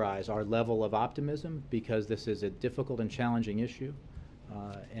characterize our level of optimism because this is a difficult and challenging issue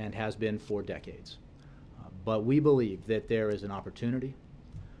and has been for decades. But we believe that there is an opportunity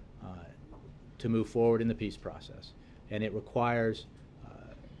to move forward in the peace process, and it requires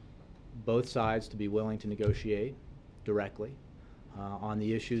both sides to be willing to negotiate directly on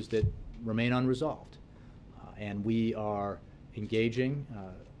the issues that remain unresolved. And we are engaging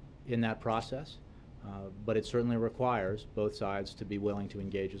in that process, but it certainly requires both sides to be willing to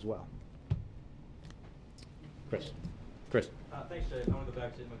engage as well. Chris. Thanks, Jay. I want to go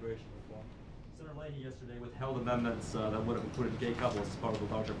back to immigration reform. Senator Leahy yesterday withheld amendments that would have included gay couples as part of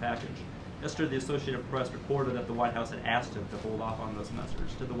the larger package. Yesterday, the Associated Press reported that the White House had asked him to hold off on those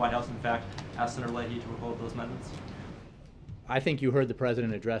measures. Did the White House, in fact, ask Senator Leahy to withhold those amendments? I think you heard the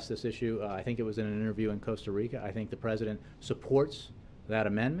President address this issue. I think it was in an interview in Costa Rica. I think the President supports that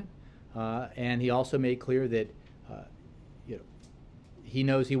amendment. And he also made clear that he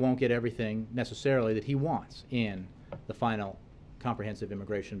knows he won't get everything necessarily that he wants in the final comprehensive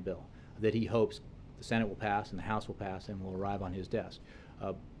immigration bill, that he hopes the Senate will pass and the House will pass and will arrive on his desk.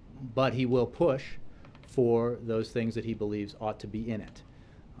 But he will push for those things that he believes ought to be in it.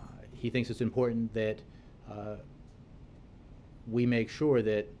 He thinks it's important that we make sure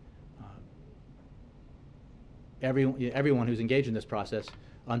that everyone who's engaged in this process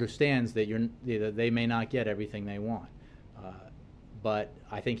understands that they may not get everything they want. But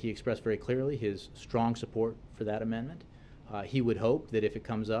I think he expressed very clearly his strong support for that amendment. He would hope that if it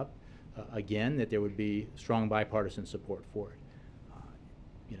comes up again, that there would be strong bipartisan support for it.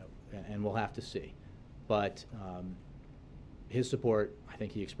 And we'll have to see. But his support, I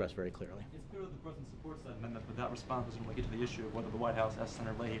think he expressed very clearly. It's clear that the president supports that amendment, but that response doesn't really get to the issue of whether the White House asked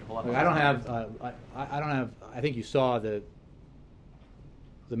Senator Leahy to pull out. I don't have. I think you saw the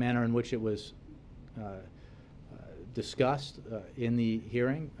manner in which it was discussed in the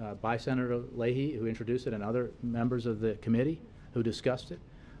hearing by Senator Leahy, who introduced it, and other members of the committee who discussed it.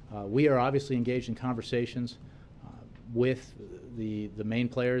 We are obviously engaged in conversations with the main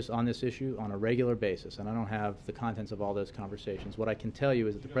players on this issue on a regular basis, and I don't have the contents of all those conversations. What I can tell you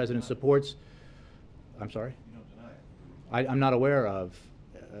is that the President supports. I'm sorry? You don't deny it. I'm not aware of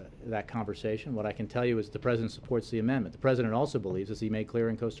that conversation. What I can tell you is the President supports the amendment. The President also believes, as he made clear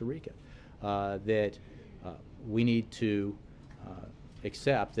in Costa Rica, that we need to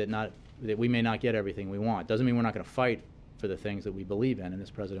accept that we may not get everything we want. Doesn't mean we're not going to fight for the things that we believe in, and this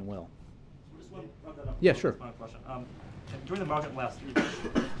President will. Just want to wrap that up. Yeah, sure. Final question. During the market last week,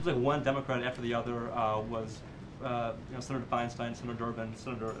 it was like one Democrat after the other was Senator Feinstein, Senator Durbin,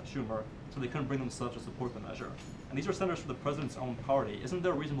 Senator Schumer, so they couldn't bring themselves to support the measure. And these are senators from the president's own party. Isn't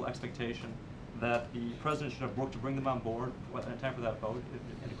there a reasonable expectation that the president should have worked to bring them on board in time for that vote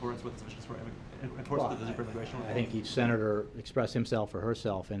in accordance with the immigration reform? I think each senator expressed himself or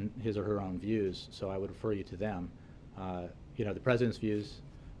herself in his or her own views, so I would refer you to them. The president's views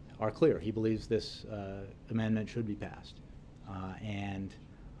are clear. He believes this amendment should be passed, and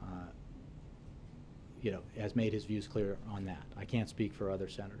has made his views clear on that. I can't speak for other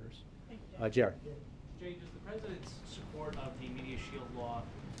senators. Jared. Jay, does the president's support of the Media Shield law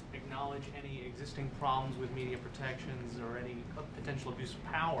acknowledge any existing problems with media protections or any potential abuse of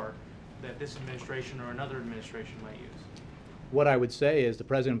power that this administration or another administration might use? What I would say is the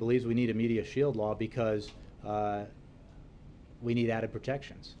president believes we need a Media Shield law because we need added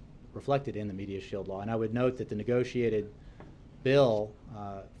protections reflected in the Media Shield law. And I would note that the negotiated bill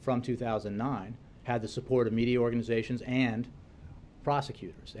from 2009 had the support of media organizations and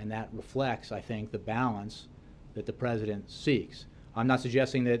prosecutors, and that reflects, I think, the balance that the president seeks. I'm not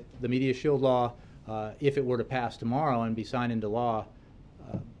suggesting that the Media Shield law, if it were to pass tomorrow and be signed into law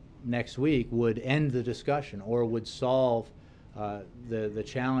next week, would end the discussion or would solve the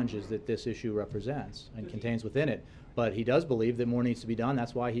challenges that this issue represents and contains within it. But he does believe that more needs to be done.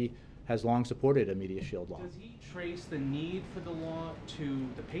 That's why he has long supported a Media Shield law. Does he trace the need for the law to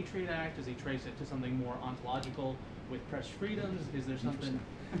the Patriot Act? Does he trace it to something more ontological with press freedoms? Is there something?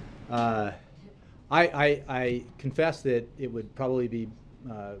 I confess that it would probably be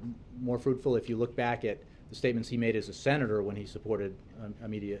more fruitful if you look back at the statements he made as a senator when he supported a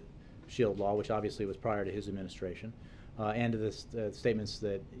Media Shield law, which obviously was prior to his administration, and to the statements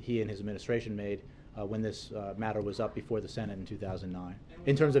that he and his administration made when this matter was up before the Senate in 2009,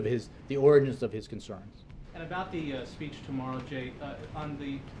 in terms of the origins of his concerns. And about the speech tomorrow, Jay, on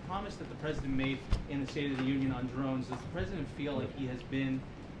the promise that the president made in the State of the Union on drones, does the president feel like he has been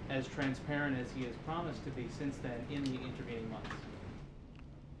as transparent as he has promised to be since then in the intervening months?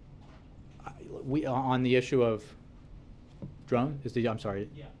 On the issue of drone, I'm sorry.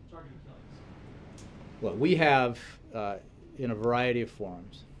 Yeah, targeted killings. Well, we have, in a variety of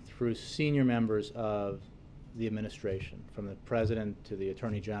forums, through senior members of the administration, from the president to the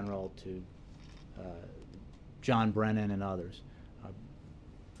attorney general to John Brennan and others,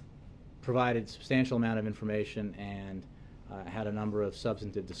 provided substantial amount of information and had a number of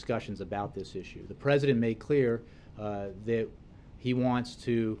substantive discussions about this issue. The president made clear that he wants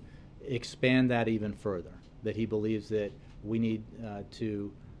to expand that even further, that he believes that we need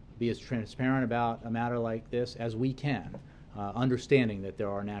to be as transparent about a matter like this as we can, understanding that there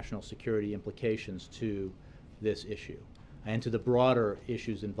are national security implications to this issue and to the broader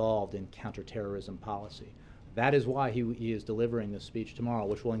issues involved in counterterrorism policy. That is why he is delivering this speech tomorrow,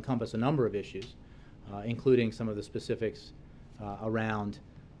 which will encompass a number of issues, including some of the specifics around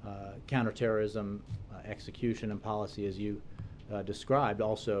counterterrorism execution and policy, as you described,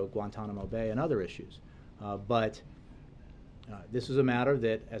 also Guantanamo Bay and other issues. But this is a matter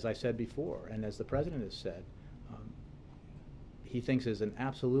that, as I said before, and as the president has said, he thinks is an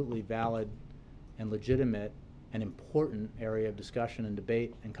absolutely valid and legitimate and important area of discussion and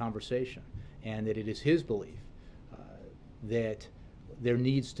debate and conversation, and that it is his belief that there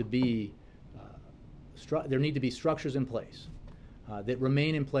needs to be there need to be structures in place that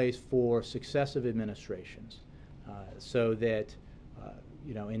remain in place for successive administrations, so that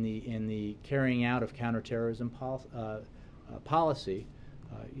in the carrying out of counterterrorism policy,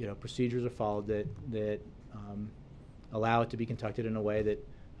 procedures are followed that allow it to be conducted in a way that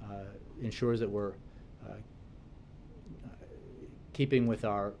ensures that we're keeping with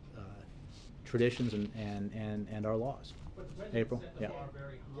our traditions and our laws. But the president April? set the Yeah. bar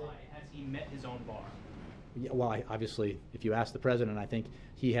very high. Has he met his own bar? Yeah, well, obviously, if you ask the president, I think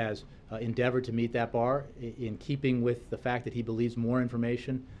he has endeavored to meet that bar in keeping with the fact that he believes more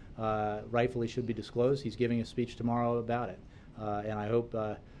information rightfully should be disclosed. He's giving a speech tomorrow about it, and I hope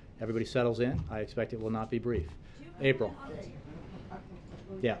everybody settles in. I expect it will not be brief. April.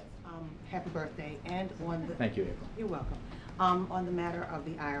 Yeah. Happy birthday, and on the... Thank you, April. You're welcome. On the matter of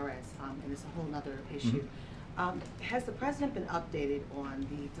the IRS, and it's a whole nother issue. Has the president been updated on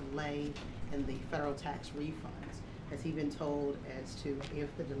the delay in the federal tax refunds? Has he been told as to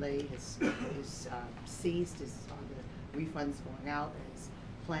if the delay is ceased? Are the refunds going out as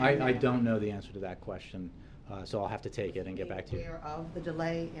planned? I don't know the answer to that question, so I'll have to take it and get back to you. Aware of the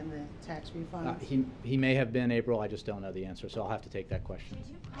delay in the tax refunds? He may have been, April. I just don't know the answer, so I'll have to take that question. Did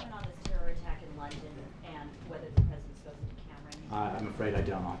you comment on this terror attack in London and whether the president spoke to Cameron? I'm afraid I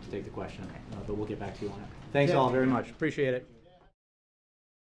don't. I'll have to take the question, but we'll get back to you on it. Thanks all very much. Appreciate it.